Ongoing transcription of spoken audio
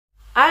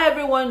Hi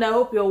everyone, I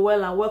hope you're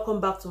well and welcome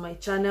back to my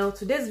channel.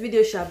 Today's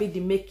video shall be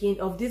the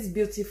making of this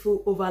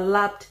beautiful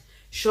overlapped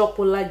shawl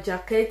collar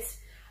jacket.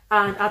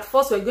 And at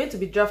first we're going to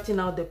be drafting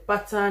out the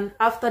pattern.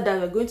 After that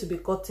we're going to be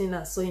cutting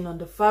and sewing on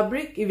the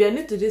fabric. If you're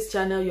new to this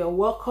channel, you're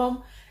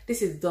welcome.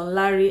 This is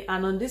Donlarrie,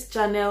 and on this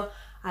channel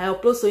I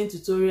upload sewing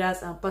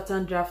tutorials and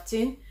pattern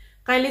drafting.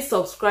 Kindly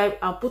subscribe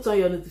and put on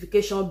your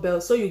notification bell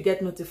so you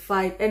get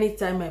notified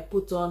anytime I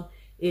put on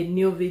a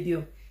new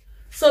video.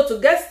 So to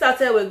get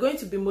started, we're going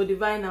to be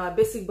modifying our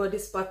basic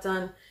bodice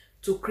pattern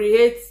to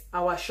create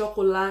our shawl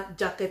collar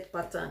jacket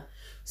pattern.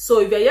 So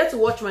if you're here to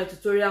watch my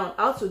tutorial on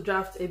how to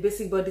draft a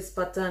basic bodice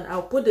pattern,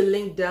 I'll put the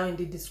link down in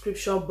the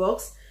description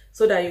box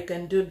so that you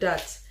can do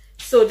that.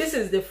 So this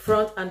is the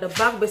front and the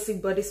back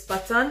basic bodice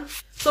pattern.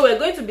 So we're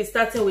going to be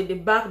starting with the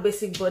back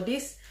basic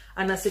bodice,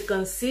 and as you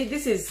can see,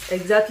 this is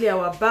exactly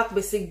our back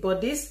basic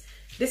bodice.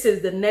 This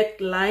is the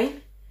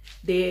neckline,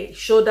 the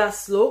shoulder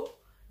slope.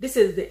 This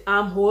is the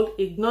armhole.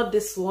 Ignore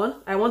this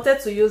one. I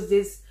wanted to use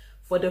this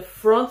for the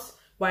front,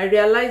 but I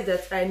realized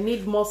that I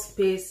need more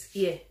space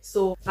here.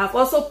 So I've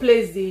also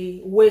placed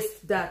the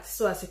waist dart,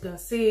 so as you can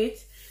see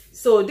it.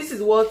 So this is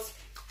what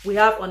we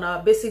have on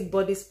our basic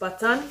bodice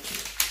pattern.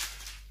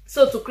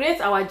 So to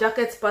create our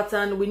jacket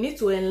pattern, we need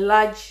to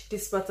enlarge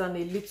this pattern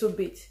a little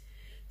bit.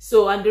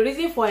 So, and the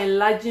reason for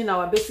enlarging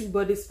our basic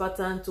bodice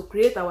pattern to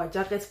create our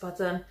jacket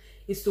pattern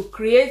is to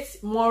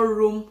create more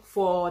room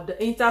for the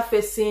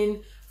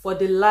interfacing, for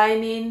the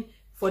lining,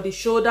 for the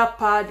shoulder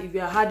pad if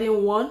you are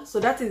adding one. So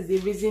that is the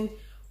reason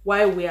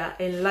why we are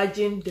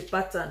enlarging the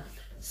pattern.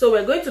 So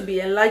we're going to be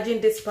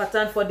enlarging this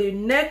pattern. For the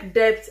neck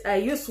depth, I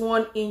use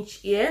 1 inch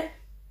here,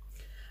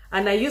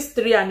 and I use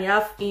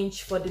 3.5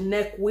 inch for the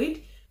neck width.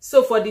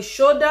 So for the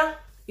shoulder,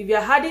 if you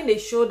are adding a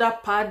shoulder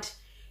pad,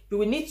 you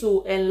will need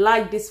to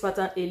enlarge this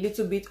pattern a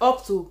little bit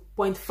up to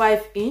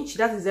 0.5 inch.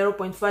 That is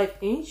 0.5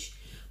 inch.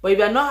 But if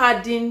you are not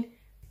adding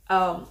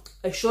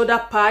a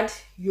shoulder pad,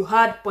 you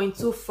add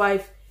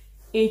 0.25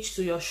 inch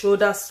to your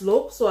shoulder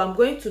slope. So I'm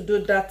going to do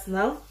that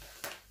now.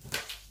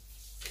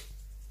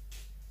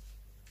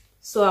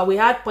 So I will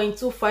add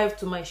 0.25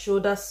 to my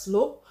shoulder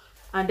slope,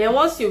 and then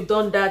once you've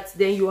done that,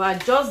 then you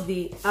adjust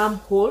the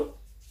armhole.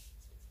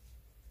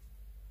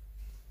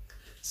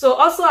 So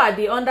also at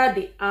the under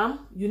the arm,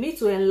 you need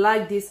to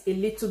enlarge this a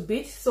little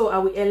bit. So I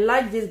will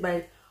enlarge this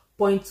by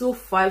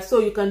 0.25. So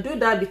you can do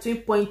that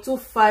between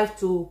 0.25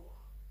 to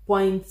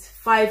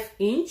 0.5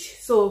 inch.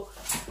 So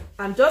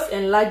I'm just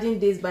enlarging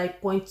this by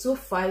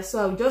 0.25.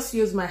 So I'll just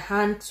use my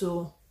hand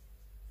to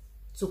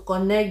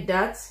connect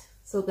that.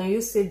 So can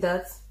you see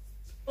that?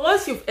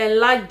 Once you've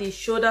enlarged the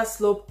shoulder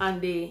slope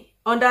and the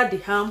under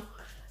the arm,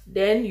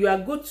 then you are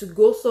good to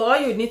go. So all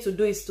you need to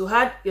do is to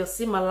add your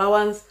seam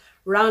allowance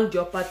round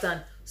your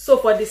pattern. So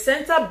for the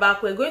center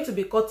back, we're going to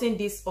be cutting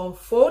this on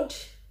fold.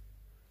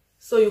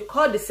 So you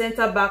cut the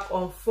center back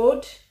on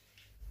fold.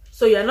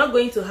 So you're not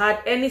going to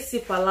add any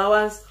seam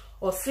allowance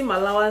or seam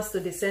allowance to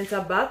the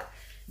center back.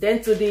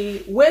 Then to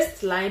the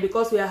waistline,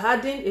 because we are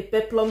adding a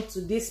peplum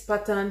to this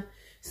pattern,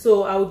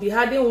 so I will be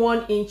adding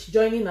 1 inch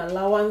joining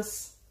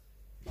allowance.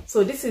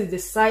 So this is the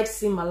side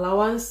seam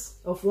allowance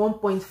of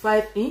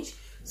 1.5 inch.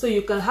 So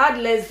you can add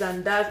less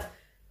than that,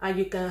 and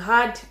you can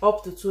add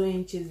up to 2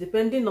 inches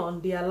depending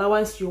on the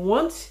allowance you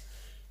want.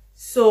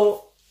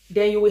 So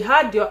then you will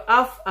add your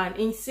 1/2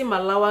 inch seam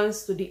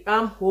allowance to the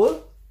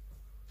armhole,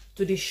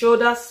 to the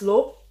shoulder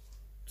slope,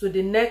 to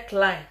the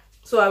neckline.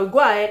 So I will go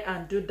ahead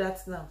and do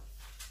that now.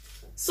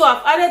 So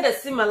I've added the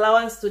seam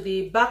allowance to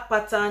the back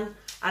pattern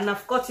and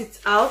I've cut it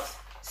out.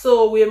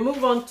 So we'll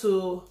move on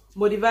to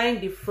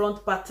modifying the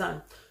front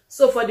pattern.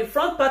 So for the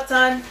front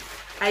pattern,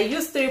 I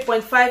use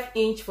 3.5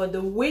 inch for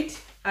the width,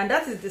 and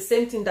that is the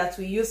same thing that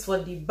we use for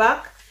the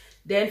back.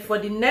 Then for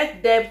the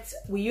neck depth,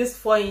 we use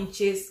 4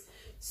 inches.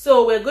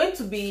 So we're going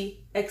to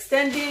be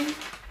extending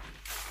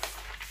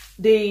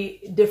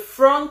the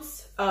front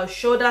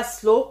shoulder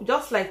slope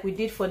just like we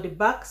did for the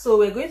back. So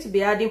we're going to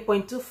be adding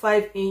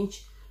 0.25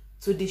 inch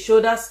to the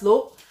shoulder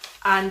slope,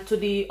 and to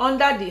the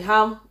under the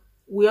arm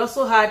we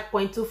also had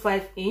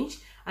 0.25 inch,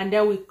 and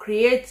then we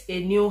create a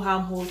new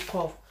armhole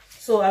curve.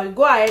 So I will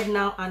go ahead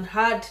now and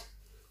add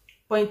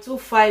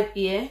 0.25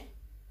 here.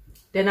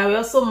 Then I will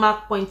also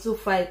mark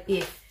 0.25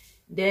 here.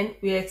 Then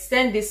we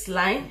extend this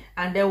line,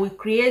 and then we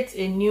create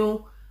a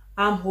new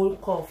armhole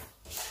curve.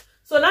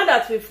 So now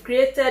that we've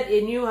created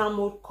a new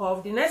armhole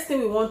curve, the next thing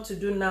we want to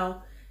do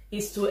now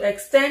is to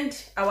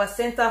extend our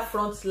center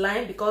front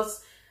line,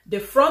 because the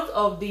front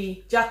of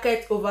the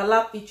jacket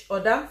overlap each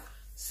other.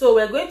 So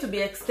we're going to be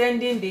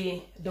extending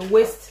the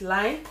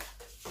waistline.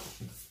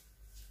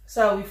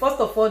 So we first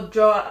of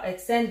all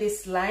extend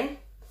this line,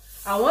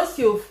 and once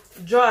you've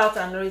draw out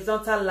an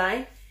horizontal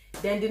line,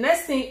 then the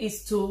next thing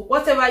is to,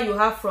 whatever you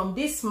have from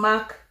this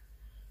mark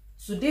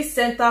to this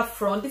center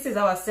front, this is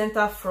our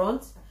center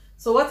front.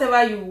 So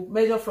whatever you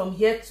measure from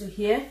here to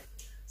here,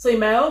 so in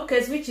my own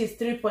case, which is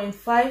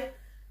 3.5,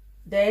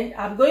 then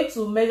I'm going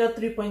to measure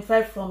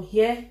 3.5 from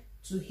here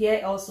to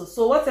here also.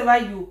 So whatever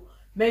you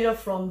measure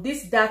from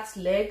this dart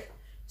leg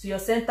to your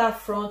center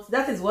front,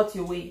 that is what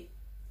you will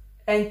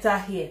enter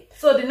here.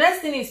 So the next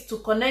thing is to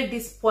connect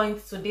this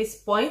point to this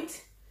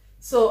point.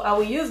 So I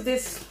will use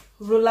this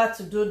ruler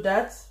to do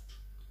that.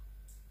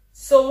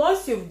 So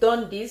once you've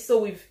done this, so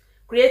we've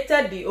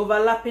created the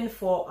overlapping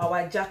for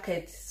our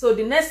jacket. So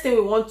the next thing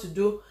we want to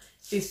do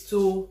is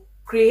to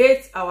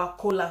create our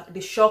collar,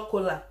 the shawl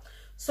collar.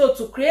 So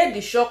to create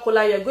the shawl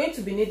collar, you're going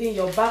to be needing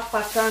your back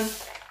pattern,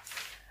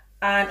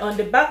 and on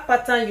the back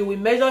pattern you will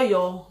measure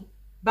your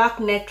back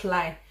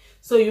neckline.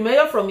 So you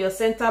measure from your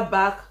center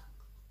back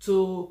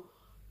to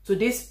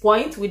this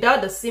point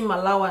without the seam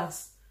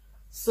allowance.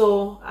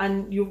 So,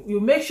 and you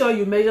make sure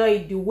you measure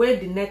it the way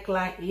the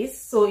neckline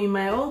is. So in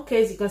my own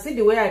case, you can see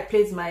the way I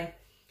place my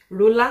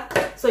ruler.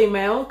 So in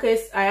my own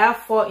case, I have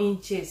 4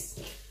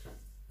 inches.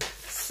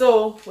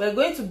 So we're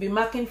going to be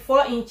marking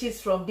 4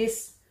 inches from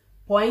this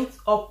point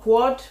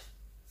upward,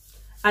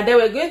 and then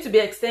we're going to be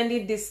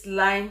extending this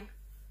line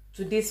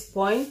to this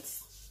point.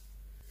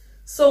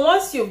 So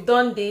once you've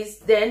done this,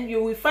 then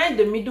you will find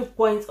the middle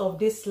point of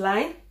this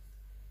line.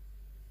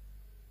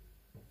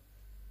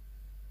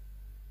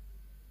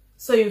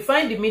 So you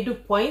find the middle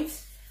point,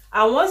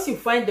 and once you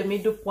find the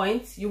middle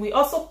point, you will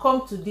also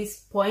come to this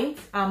point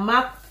and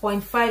mark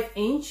 0.5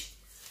 inch.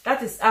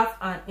 That is half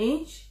an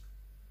inch.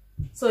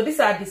 So these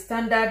are the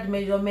standard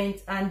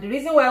measurements, and the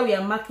reason why we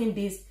are marking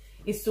this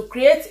is to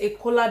create a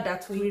collar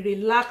that will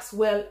relax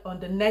well on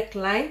the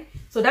neckline.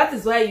 So that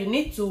is why you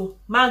need to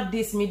mark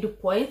this middle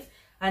point,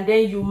 and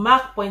then you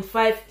mark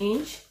 0.5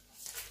 inch.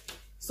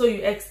 So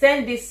you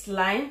extend this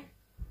line,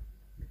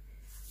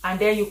 and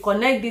then you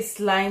connect this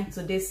line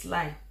to this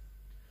line.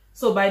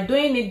 So by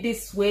doing it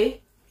this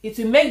way, it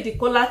will make the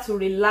collar to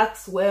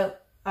relax well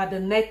at the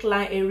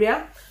neckline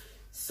area.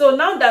 So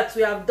now that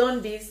we have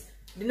done this,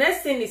 the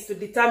next thing is to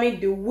determine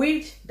the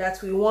width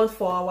that we want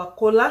for our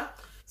collar.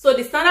 So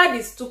the standard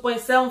is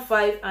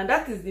 2.75, and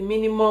that is the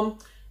minimum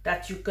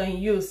that you can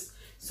use.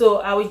 So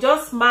I will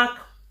just mark,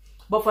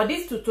 but for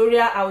this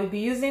tutorial I will be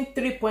using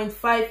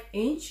 3.5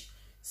 inch.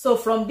 So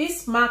from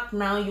this mark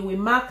now, you will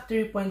mark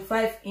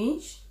 3.5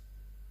 inch.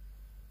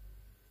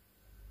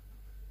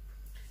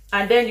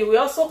 And then you will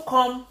also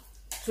come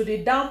to the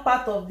down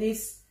part of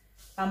this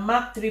and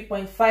mark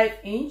 3.5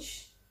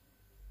 inch.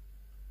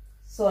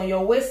 So on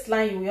your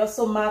waistline, you will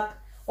also mark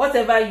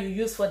whatever you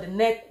use for the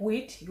neck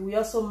width, you will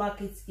also mark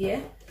it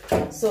here.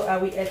 So I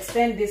will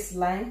extend this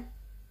line,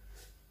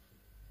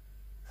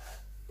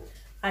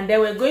 and then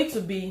we're going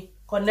to be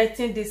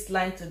connecting this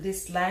line to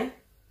this line.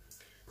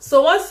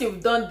 So once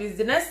you've done this,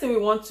 the next thing we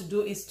want to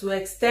do is to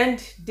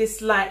extend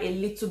this line a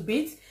little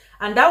bit,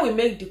 and that will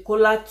make the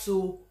collar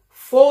to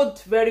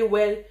fold very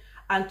well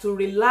and to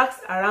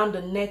relax around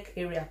the neck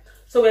area.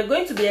 So we're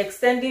going to be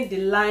extending the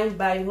line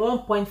by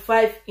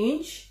 1.5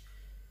 inch.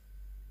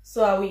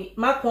 So I will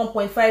mark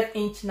 1.5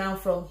 inch now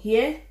from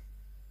here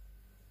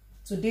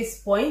to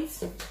this point.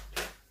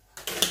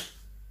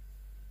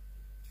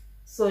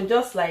 So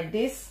just like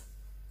this,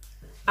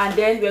 and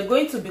then we're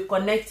going to be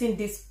connecting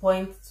this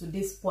point to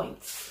this point.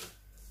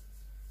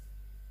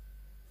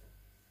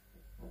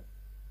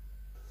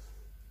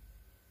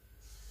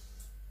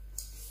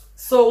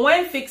 So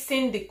when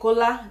fixing the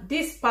collar,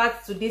 this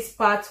part to this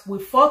part will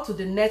fall to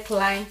the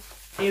neckline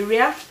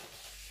area,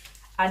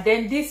 and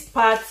then this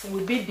part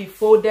will be the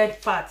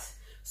folded part.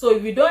 So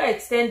if you don't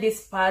extend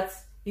this part,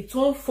 it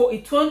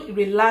won't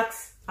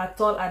relax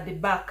at all at the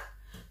back.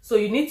 So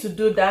you need to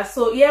do that.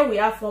 So here we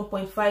have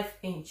 1.5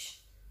 inch,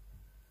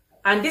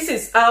 and this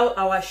is how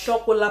our shawl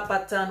collar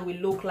pattern will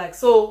look like.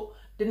 So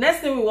the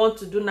next thing we want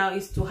to do now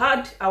is to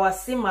add our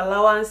seam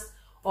allowance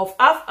of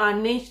half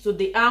an inch to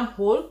the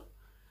armhole,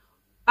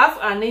 half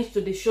an inch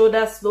to the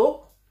shoulder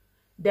slope.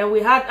 Then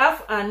we add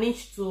half an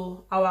inch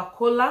to our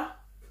collar,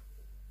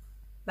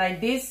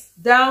 like this,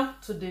 down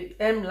to the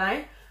hem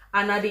line.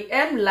 And at the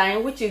hem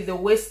line, which is the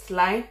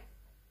waistline,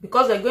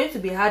 because we're going to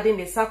be adding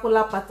a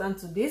circular pattern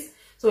to this,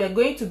 so we're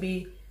going to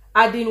be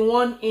adding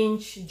 1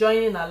 inch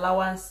joining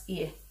allowance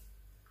here.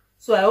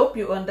 So I hope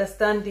you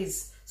understand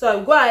this. So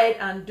I'll go ahead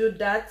and do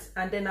that,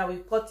 and then I will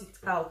cut it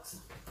out.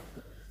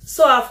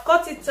 So I've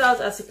cut it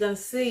out, as you can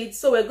see it.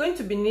 So we're going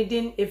to be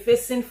needing a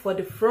facing for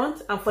the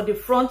front, and for the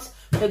front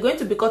we're going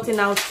to be cutting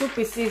out 2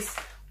 pieces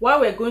while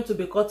we're going to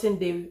be cutting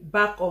the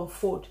back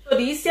unfold. So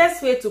the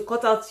easiest way to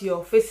cut out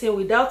your facing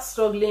without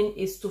struggling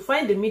is to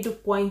find the middle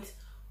point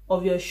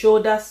of your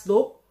shoulder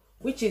slope,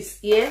 which is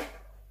here.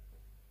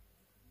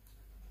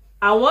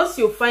 And once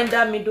you find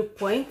that middle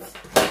point,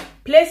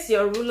 place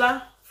your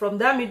ruler from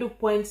that middle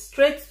point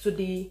straight to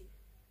the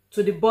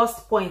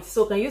bust point.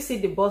 So can you see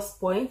the bust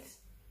point?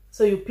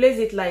 So you place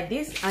it like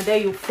this, and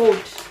then you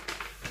fold.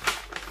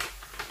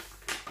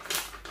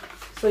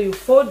 So you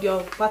fold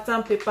your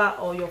pattern paper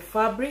or your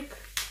fabric.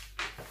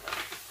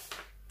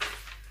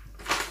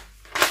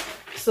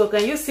 So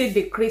can you see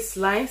the crease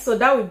line? So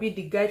that will be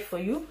the guide for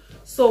you.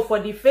 So for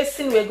the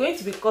facing, we're going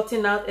to be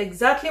cutting out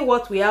exactly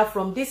what we have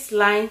from this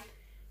line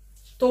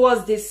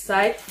towards this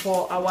side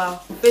for our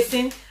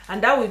facing,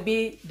 and that will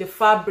be the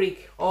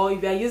fabric, or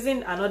if you are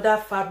using another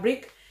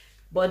fabric,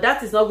 but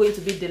that is not going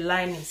to be the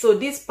lining. So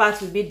this part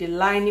will be the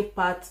lining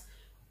part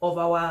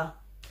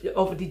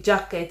of the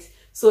jacket.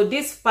 So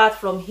this part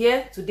from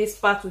here to this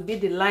part will be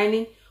the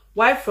lining,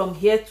 while from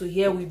here to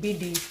here will be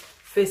the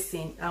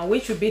facing, and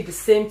which will be the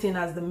same thing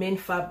as the main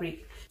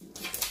fabric.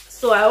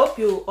 So I hope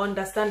you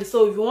understand it.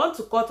 So if you want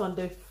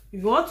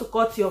to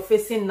cut your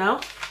facing now,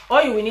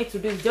 all you will need to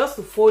do is just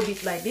to fold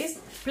it like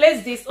this,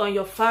 place this on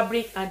your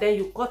fabric, and then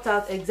you cut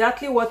out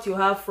exactly what you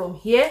have from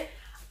here,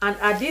 and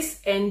at this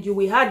end you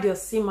will add your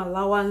seam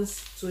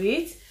allowance to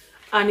it.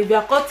 And if you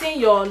are cutting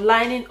your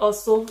lining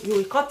also, you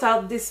will cut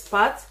out this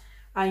part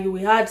and you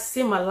will add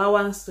seam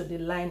allowance to the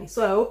lining.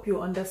 So I hope you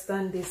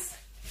understand this.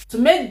 To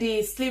make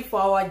the sleeve for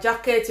our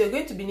jacket, you're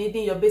going to be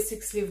needing your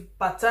basic sleeve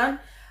pattern,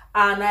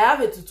 and I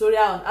have a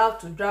tutorial on how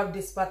to draft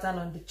this pattern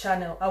on the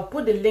channel. I'll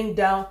put the link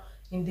down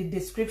in the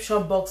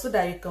description box so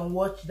that you can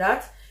watch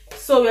that.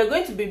 So we're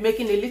going to be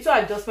making a little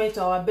adjustment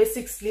to our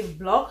basic sleeve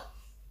block.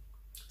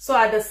 So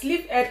at the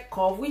sleeve head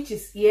curve, which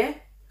is here,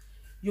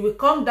 you will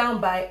come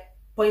down by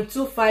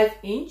 0.25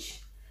 inch,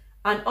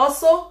 and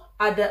also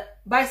at the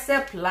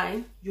bicep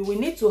line you will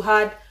need to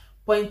add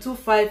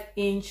 0.25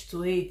 inch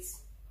to it.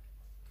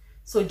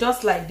 So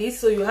just like this,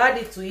 so you add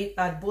it to it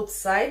at both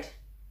sides,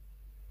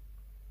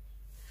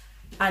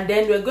 and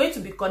then we're going to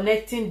be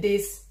connecting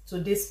this to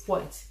this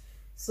point.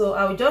 So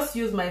I will just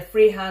use my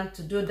free hand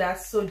to do that,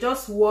 so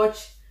just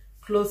watch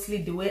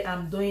closely the way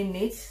I'm doing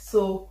it.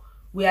 So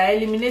we are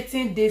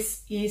eliminating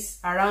this ease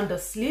around the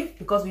sleeve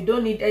because we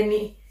don't need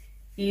any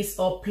ease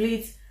or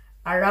pleat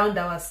around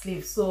our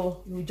sleeve.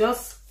 So you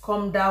just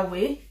come that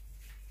way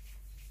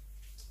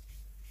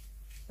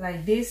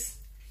like this,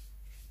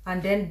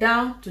 and then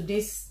down to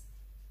this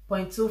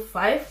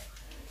 0.25.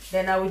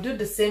 Then I will do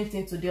the same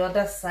thing to the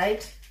other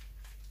side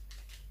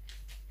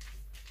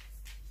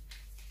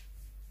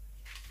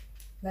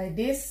like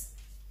this.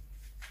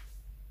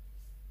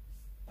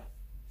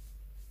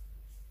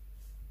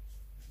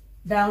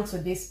 Down to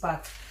this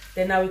part.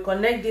 Then I will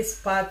connect this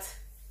part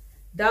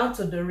down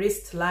to the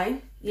wrist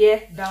line,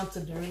 here down to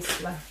the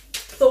wrist line.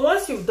 So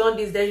once you've done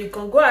this, then you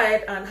can go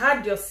ahead and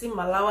add your seam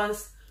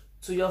allowance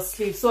to your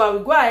sleeve. So I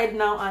will go ahead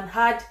now and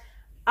add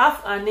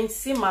 1/2 inch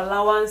seam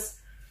allowance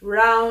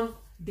round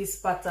this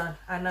pattern,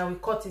 and I will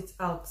cut it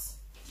out.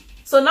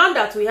 So now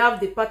that we have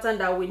the pattern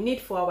that we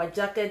need for our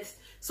jacket,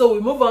 so we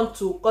move on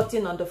to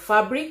cutting on the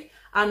fabric.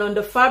 And on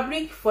the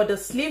fabric for the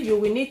sleeve, you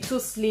will need 2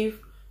 sleeves,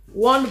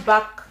 1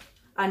 back,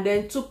 and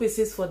then 2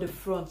 pieces for the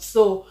front.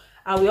 So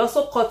I will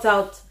also cut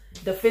out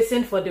the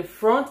facing for the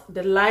front,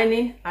 the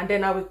lining, and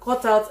then I will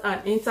cut out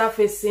an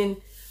interfacing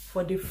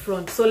for the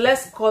front. So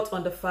let's cut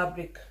on the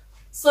fabric.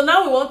 So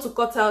now we want to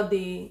cut out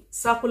the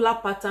circular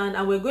pattern,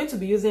 and we're going to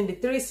be using the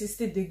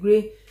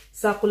 360-degree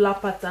circular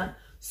pattern.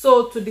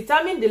 So to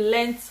determine the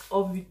length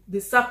of the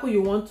circle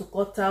you want to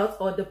cut out,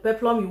 or the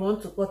peplum you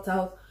want to cut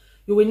out,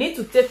 you will need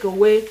to take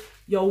away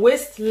your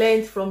waist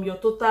length from your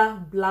total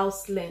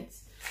blouse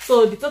length.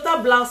 So the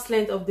total blouse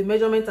length of the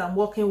measurement I'm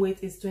working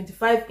with is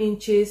 25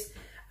 inches,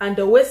 and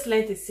the waist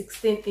length is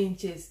 16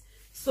 inches.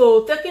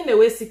 So taking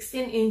away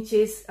 16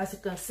 inches, as you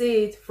can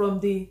see it, from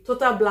the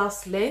total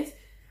blouse length,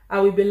 I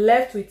will be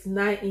left with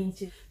 9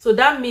 inches. So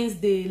that means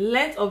the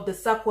length of the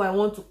circle I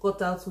want to cut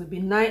out will be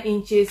 9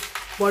 inches.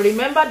 But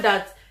remember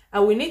that I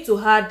will need to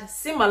add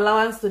seam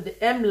allowance to the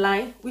hem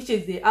line, which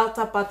is the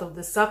outer part of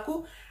the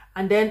circle,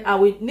 and then I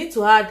will need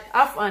to add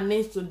 1/2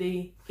 inch to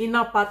the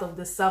inner part of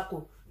the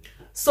circle.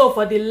 So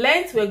for the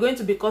length, we're going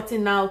to be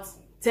cutting out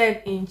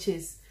 10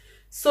 inches.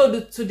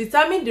 So to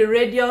determine the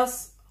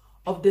radius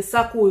of the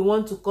circle we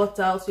want to cut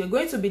out, you're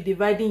going to be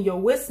dividing your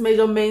waist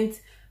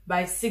measurement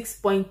by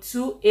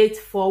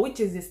 6.284, which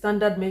is the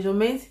standard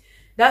measurement.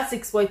 That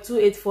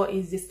 6.284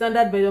 is the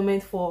standard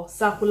measurement for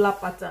circular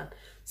pattern.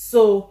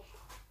 So,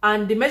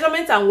 and the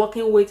measurement I'm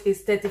working with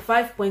is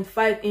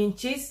 35.5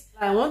 inches.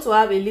 I want to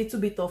have a little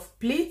bit of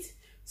pleat,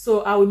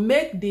 so I will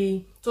make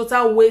the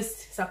total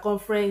waist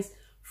circumference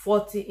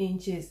 40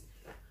 inches.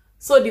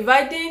 So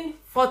dividing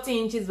 40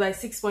 inches by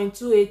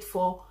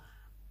 6.284,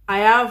 I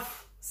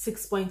have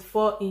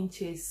 6.4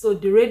 inches. So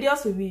the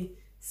radius will be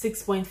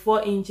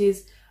 6.4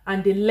 inches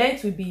and the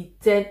length will be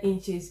 10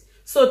 inches.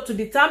 So to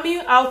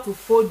determine how to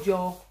fold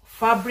your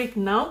fabric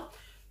now,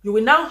 you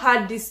will now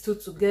add these two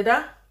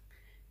together.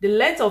 The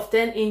length of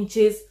 10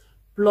 inches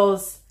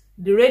plus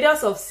the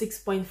radius of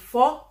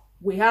 6.4,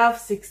 we have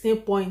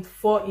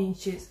 16.4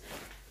 inches.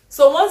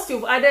 So once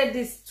you've added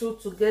these two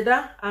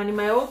together, and in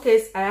my own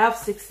case I have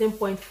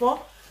 16.4,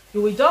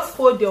 you will just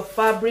fold your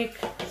fabric.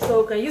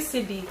 So can you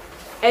see the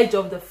edge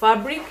of the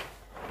fabric?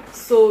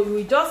 So you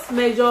will just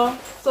measure.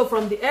 So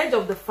from the edge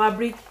of the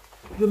fabric,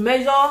 you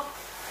measure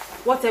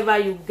whatever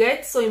you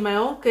get. So in my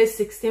own case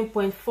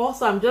 16.4,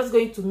 so I'm just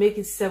going to make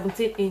it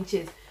 17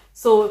 inches.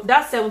 So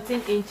that's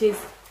 17 inches.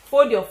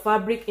 Fold your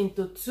fabric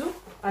into two.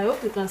 I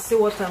hope you can see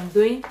what I'm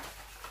doing.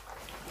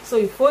 So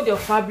you fold your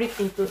fabric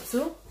into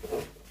two.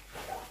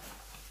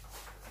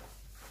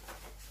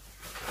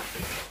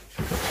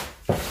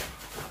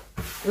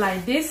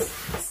 Like this.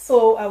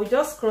 So I will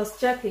just cross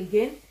check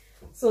again.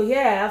 So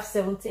here I have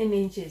 17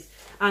 inches.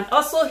 And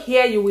also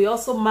here you will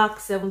also mark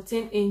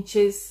 17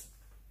 inches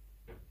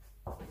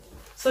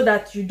so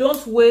that you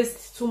don't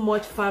waste too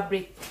much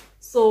fabric.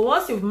 So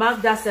once you've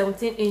marked that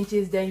 17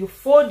 inches, then you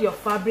fold your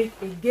fabric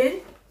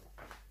again.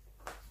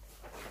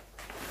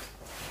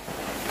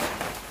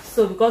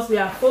 So because we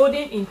are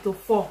folding into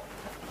 4.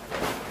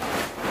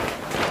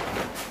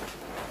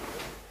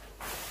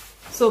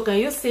 So can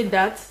you see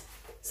that?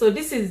 So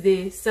this is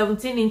the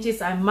 17 inches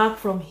I marked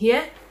from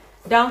here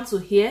down to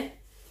here.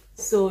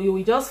 So you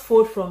will just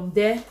fold from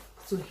there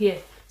to here.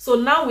 So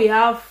now we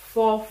have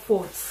 4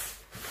 folds.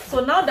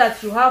 So now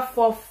that you have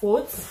 4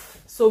 folds,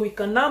 so we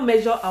can now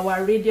measure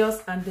our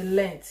radius and the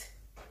length.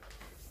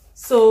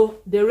 So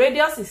the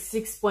radius is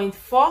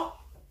 6.4.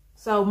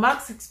 So I'll mark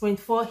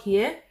 6.4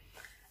 here.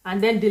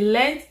 And then the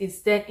length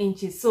is 10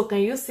 inches. So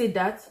can you see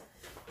that?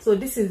 So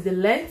this is the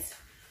length.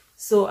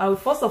 So I will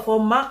first of all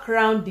mark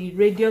around the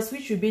radius,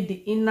 which will be the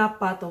inner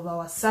part of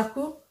our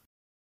circle.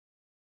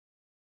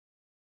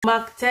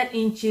 Mark 10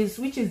 inches,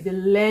 which is the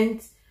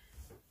length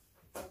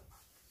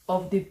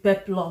of the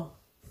peplum.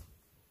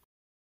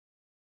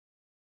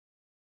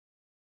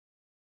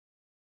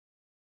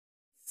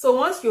 So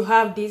once you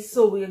have this,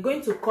 so we are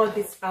going to cut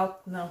this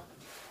out now.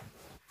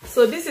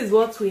 So this is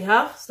what we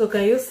have. So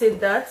can you see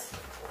that?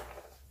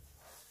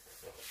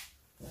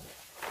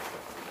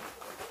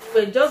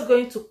 We're just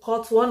going to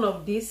cut one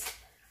of these,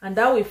 and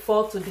that will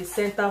fall to the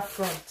center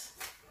front.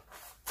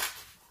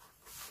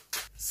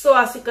 So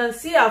as you can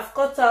see, I've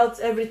cut out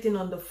everything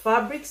on the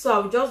fabric, so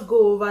I'll just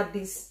go over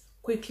this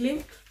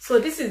quickly. So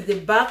this is the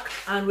back,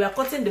 and we are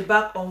cutting the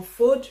back on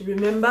fold.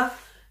 Remember,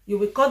 you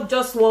will cut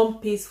just one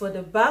piece for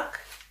the back,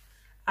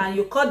 and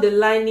you cut the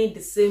lining the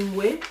same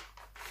way.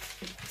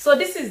 So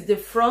this is the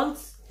front,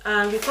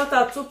 and we cut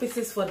out 2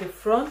 pieces for the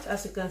front,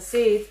 as you can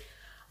see it.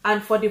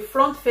 And for the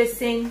front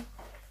facing,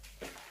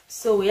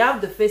 so we have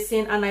the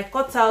facing, and I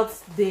cut out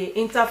the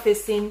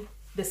interfacing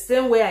the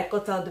same way I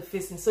cut out the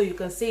facing. So you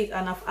can see it,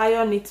 and I've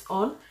ironed it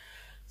on.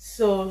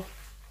 So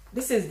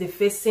this is the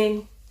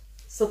facing.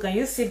 So can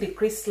you see the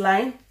crease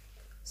line?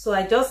 So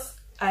I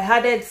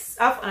added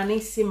half an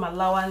inch seam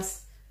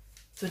allowance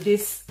to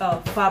this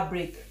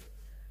fabric,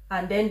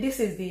 and then this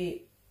is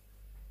the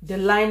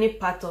lining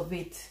part of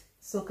it.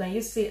 So can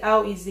you see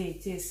how easy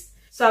it is?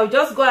 So I'll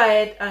just go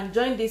ahead and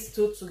join these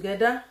two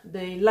together,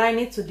 the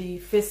lining to the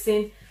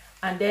facing,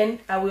 and then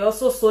I will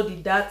also sew the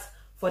dart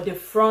for the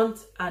front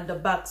and the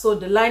back. So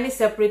the lining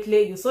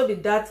separately, you sew the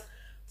dart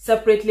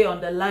separately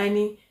on the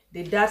lining,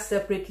 the dart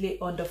separately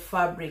on the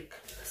fabric.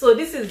 So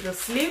this is the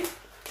sleeve.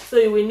 So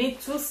you will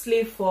need 2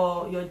 sleeves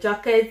for your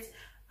jacket,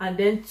 and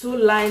then 2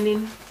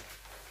 lining.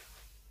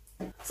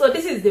 So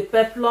this is the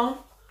peplum.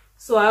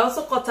 So I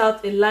also cut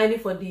out a lining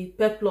for the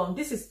peplum.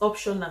 This is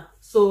optional.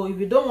 So if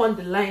you don't want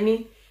the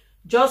lining,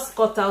 just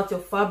cut out your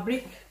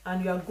fabric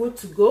and you are good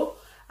to go.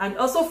 And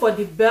also for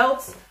the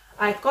belt,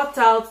 I cut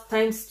out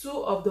 ×2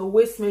 of the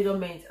waist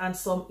measurement and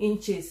some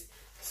inches.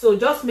 So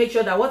just make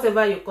sure that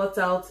whatever you cut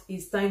out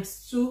is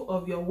 ×2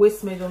 of your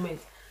waist measurement.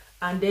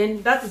 And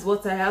then that is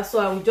what I have. So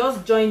I will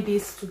just join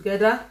this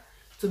together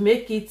to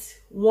make it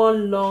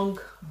one long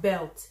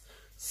belt.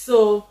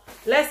 So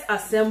let's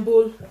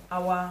assemble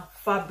our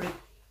fabric.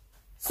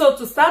 So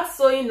to start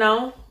sewing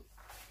now,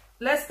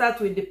 let's start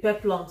with the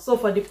peplum. So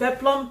for the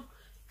peplum,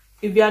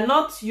 if you are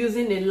not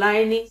using a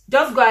lining,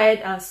 just go ahead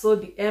and sew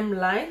the hem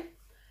line.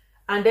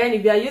 And then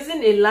if you are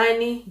using a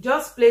lining,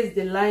 just place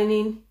the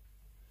lining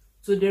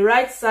to the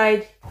right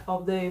side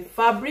of the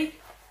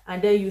fabric,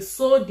 and then you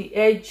sew the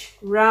edge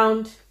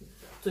round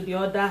to the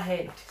other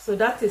end. So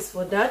that is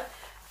for that.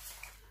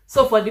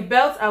 So for the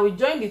belt, I will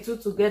join the two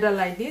together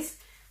like this.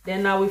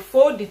 Then I will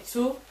fold the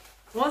two.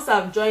 Once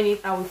I've joined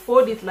it, I will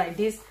fold it like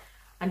this,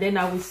 and then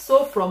I will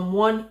sew from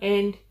one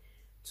end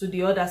to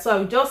the other. So I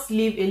will just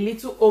leave a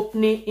little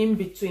opening in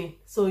between.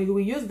 So you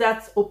will use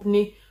that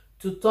opening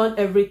to turn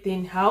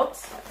everything out.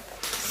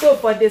 So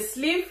for the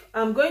sleeve,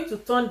 I'm going to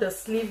turn the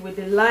sleeve with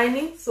the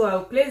lining. So I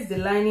will place the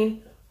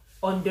lining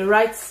on the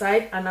right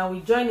side, and I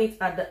will join it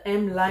at the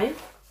hem line.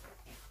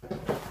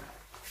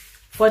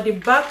 For the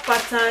back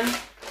pattern,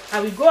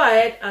 I will go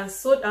ahead and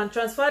sew and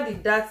transfer the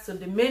dart to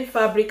the main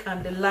fabric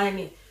and the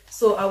lining.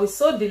 So I will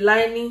sew the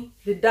lining,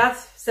 the dart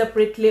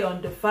separately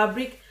on the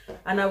fabric,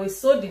 and I will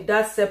sew the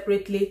dart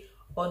separately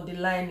on the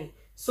lining.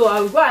 So I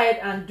will go ahead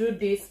and do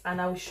this, and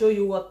I will show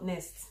you what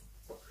next.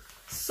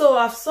 So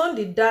I've sewn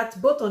the dart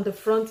both on the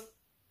front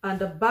and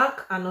the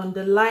back and on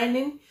the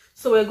lining.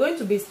 So we're going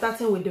to be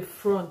starting with the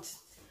front.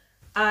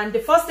 And the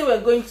first thing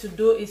we're going to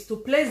do is to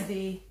place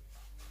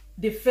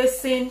the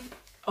facing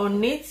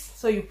on it.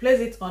 So you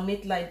place it on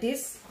it like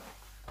this.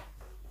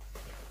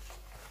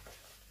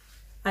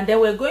 And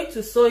then we're going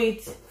to sew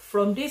it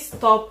from this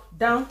top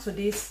down to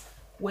this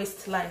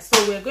waistline.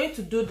 So we're going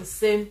to do the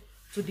same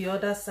to the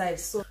other side.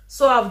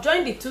 So I've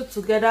joined the two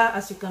together,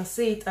 as you can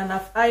see it, and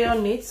I've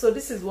ironed it. So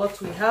this is what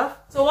we have.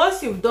 So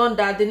once you've done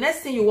that, the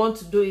next thing you want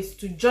to do is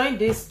to join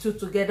these two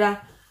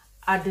together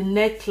at the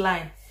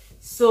neckline.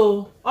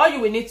 So all you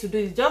will need to do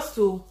is just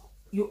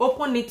you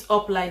open it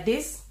up like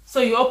this. So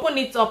you open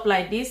it up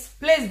like this,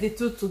 place the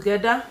two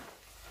together,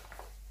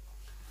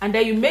 and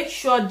then you make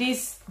sure the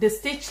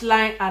stitch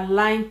line are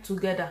lined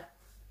together.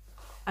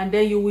 And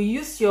then you will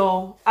use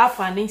your half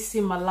an inch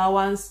seam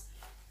allowance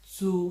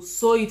to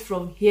sew it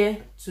from here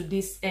to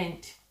this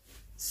end.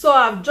 So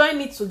I've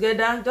joined it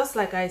together just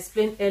like I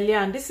explained earlier,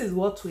 and this is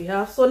what we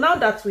have. So now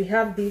that we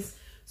have this,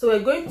 so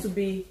we're going to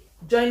be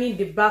joining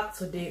the back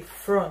to the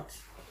front.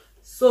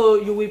 So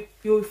you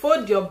will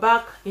fold your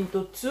back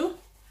into two,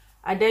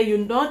 and then you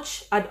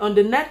notch on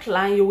the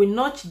neckline. You will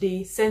notch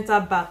the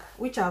center back,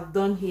 which I've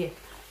done here.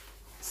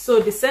 So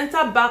the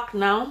center back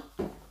now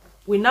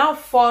will now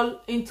fall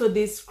into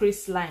this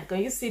crease line. Can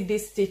you see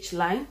this stitch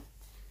line?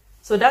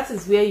 So that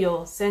is where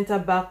your center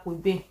back will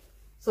be.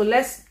 So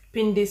let's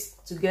pin this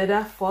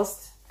together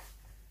first,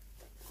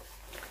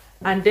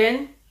 and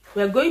then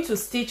we're going to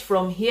stitch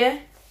from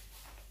here.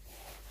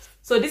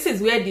 So this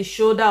is where the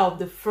shoulder of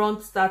the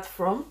front starts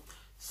from.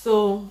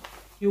 So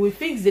you will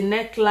fix the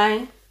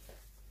neckline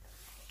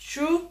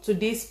through to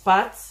this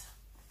part,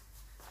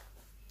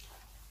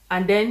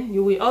 and then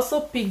you will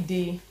also pick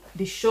the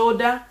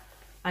shoulder,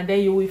 and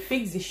then you will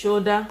fix the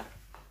shoulder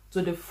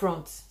to the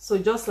front. So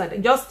just like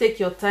that, just take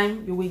your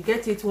time. You will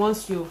get it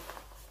once you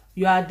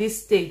are at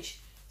this stage.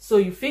 So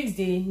you fix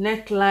the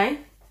neckline,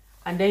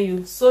 and then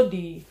you sew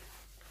the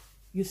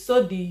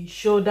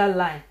shoulder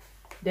line.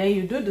 Then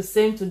you do the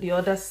same to the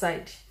other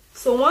side.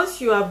 So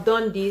once you have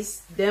done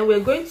this, then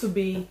we're going to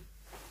be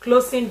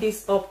closing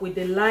this up with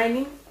the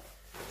lining.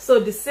 So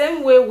the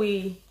same way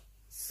we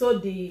sew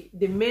the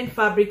main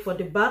fabric for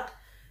the back,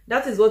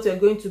 that is what we're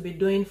going to be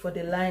doing for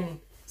the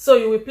lining. So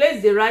you will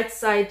place the right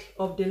side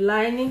of the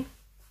lining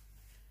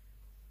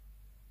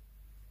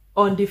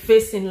on the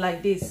facing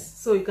like this.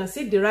 So you can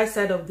see the right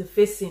side of the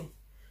facing.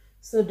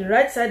 So the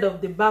right side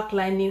of the back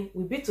lining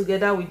will be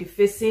together with the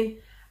facing,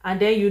 and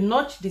then you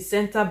notch the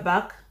center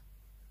back,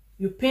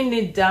 you pin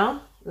it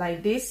down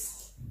like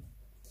this,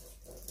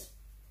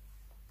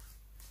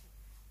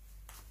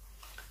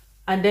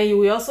 and then you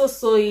will also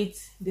sew it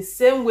the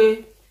same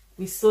way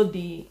we sew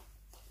the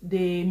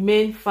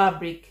main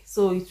fabric.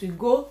 So it will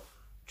go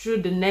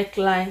through the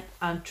neckline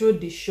and through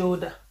the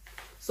shoulder.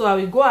 So I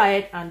will go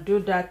ahead and do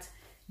that,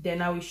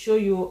 then I will show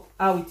you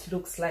how it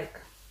looks like.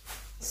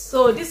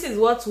 So this is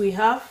what we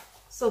have.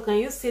 So can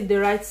you see the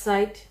right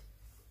side?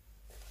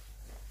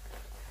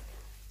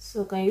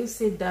 So can you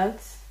see that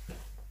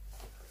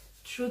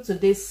through to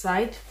this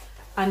side?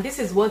 And this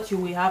is what you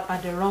will have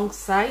at the wrong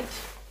side.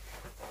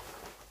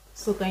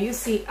 So can you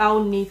see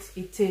how neat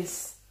it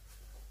is?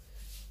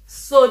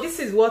 So this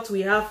is what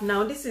we have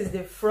now. This is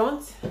the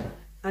front,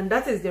 and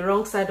that is the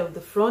wrong side of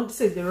the front.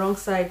 This is the wrong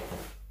side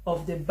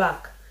of the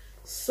back.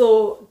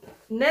 So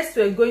next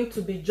we're going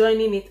to be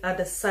joining it at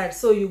the side.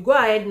 So you go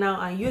ahead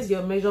now and use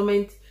your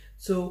measurement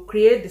to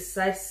create the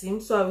side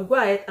seam. So I will go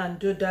ahead and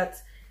do that.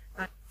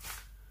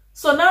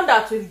 So now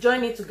that we've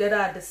joined it together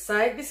at the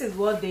side, this is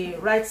what the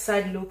right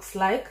side looks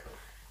like,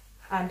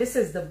 and this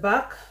is the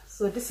back.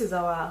 So this is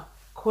our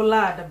collar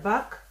at the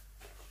back.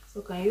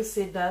 So can you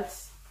see that?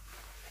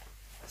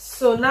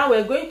 So now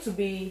we're going to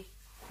be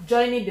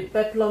joining the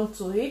peplum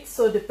to it.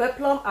 So the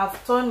peplum,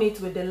 I've torn it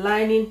with the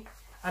lining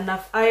and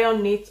I've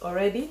ironed it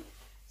already.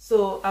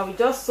 So I will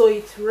just sew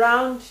it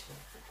round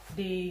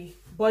the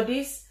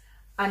bodice,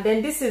 and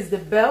then this is the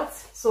belt.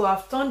 So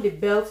I've torn the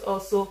belt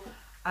also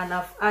and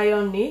I've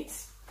ironed it.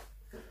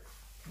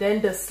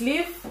 Then the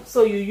sleeve,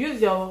 so you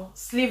use your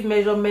sleeve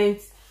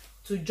measurement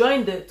to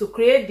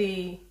create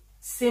the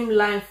seam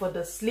line for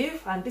the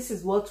sleeve, and this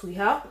is what we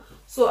have.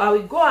 So I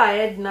will go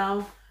ahead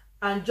now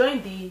and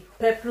join the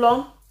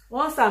peplum.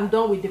 Once I'm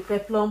done with the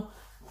peplum,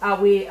 I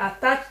will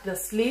attach the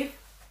sleeve.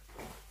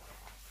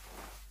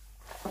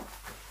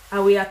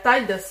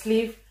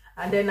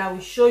 And then I will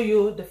show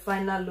you the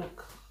final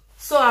look.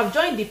 So I've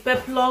joined the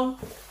peplum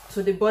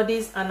to the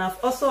bodice, and I've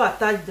also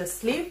attached the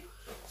sleeve.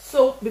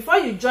 So before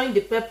you join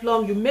the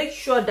peplum, you make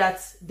sure that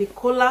the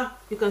collar,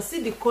 you can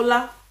see the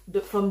collar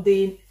from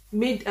the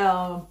mid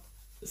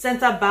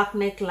center back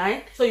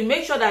neckline. So you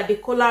make sure that the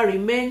collar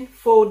remain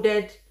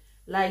folded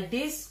like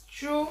this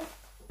through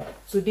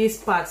to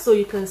this part. So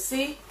you can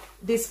see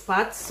this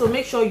part. So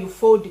make sure you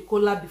fold the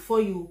collar before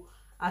you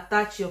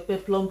attach your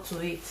peplum to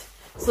it.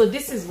 So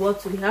this is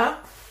what we have.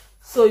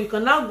 So you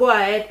can now go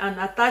ahead and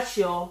attach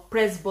your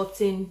press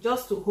button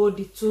just to hold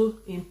the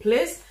two in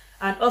place.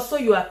 And also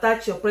you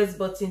attach your press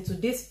button to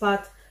this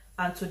part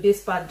and to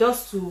this part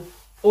just to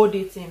hold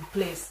it in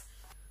place.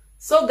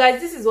 So guys,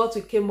 this is what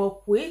we came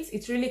up with.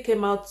 It really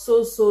came out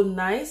so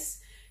nice.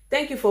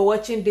 Thank you for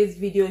watching this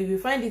video. If you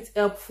find it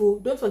helpful,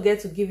 don't forget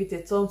to give it a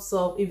thumbs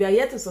up. If you are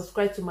yet to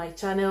subscribe to my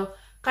channel,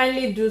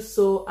 kindly do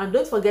so, and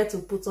don't forget to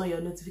put on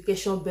your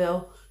notification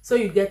bell so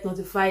you get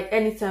notified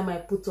anytime I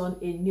put on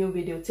a new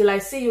video. Till I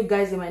see you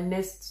guys in my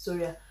next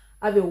tutorial,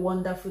 have a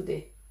wonderful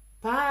day.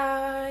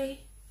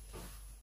 Bye.